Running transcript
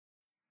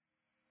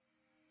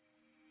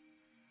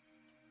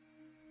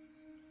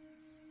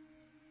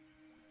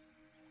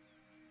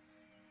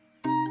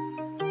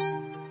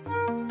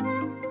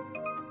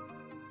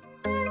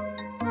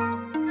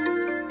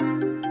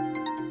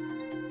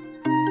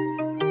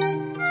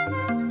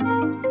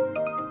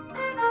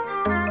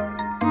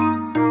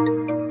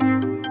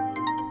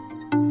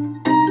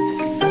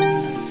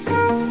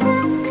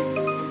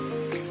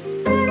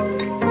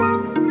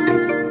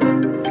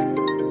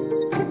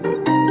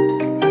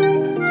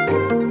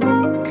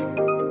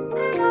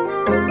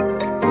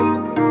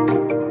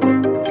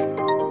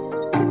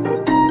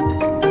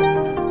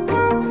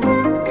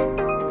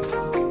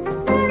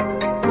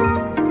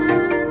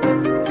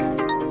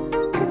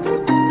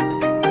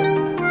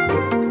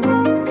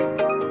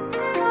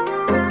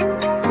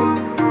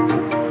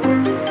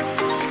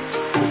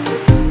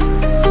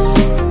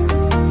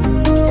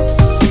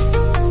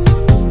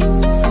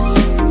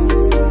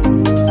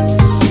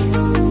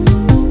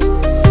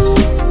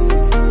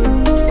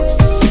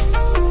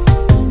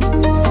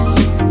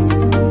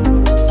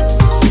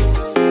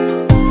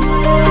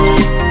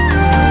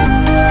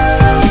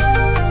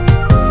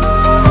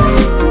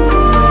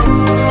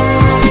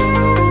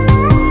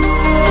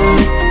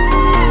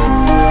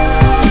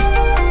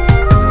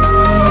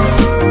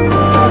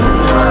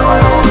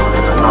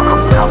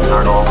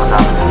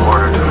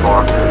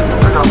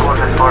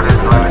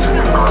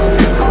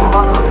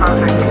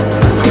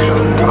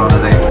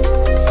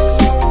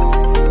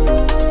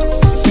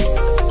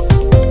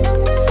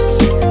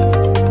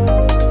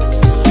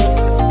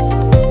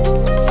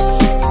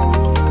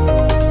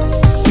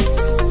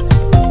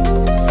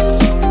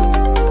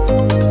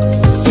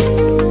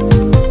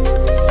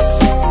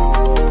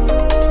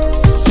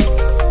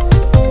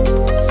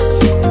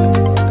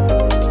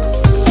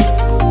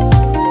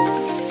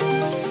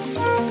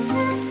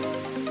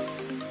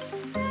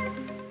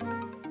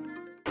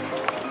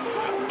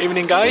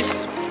Evening,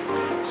 guys.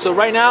 So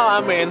right now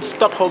I'm in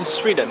Stockholm,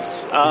 Sweden.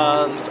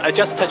 I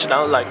just touched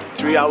down like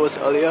 3 hours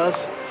earlier,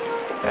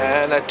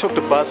 and I took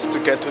the bus to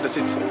get to the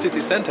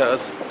city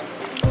centers.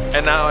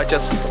 And now I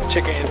just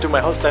checking into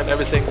my hostel and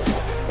everything.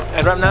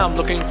 And right now I'm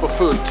looking for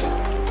food.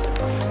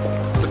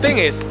 The thing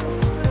is,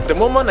 the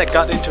moment I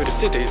got into the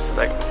cities,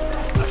 like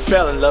I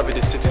fell in love with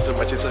the city so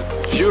much. It's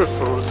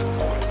beautiful,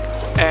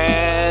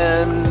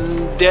 and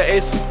there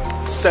is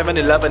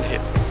 7-Eleven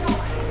here.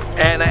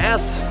 And I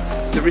asked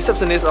the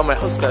receptionist on my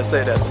hostel,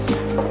 say that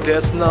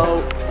there's no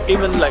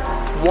even like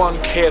one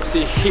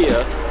KFC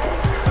here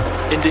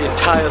in the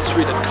entire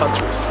Sweden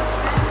countries.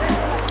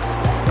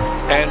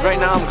 And right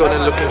now I'm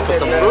going looking for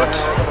some food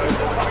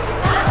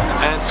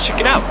and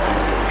check it out.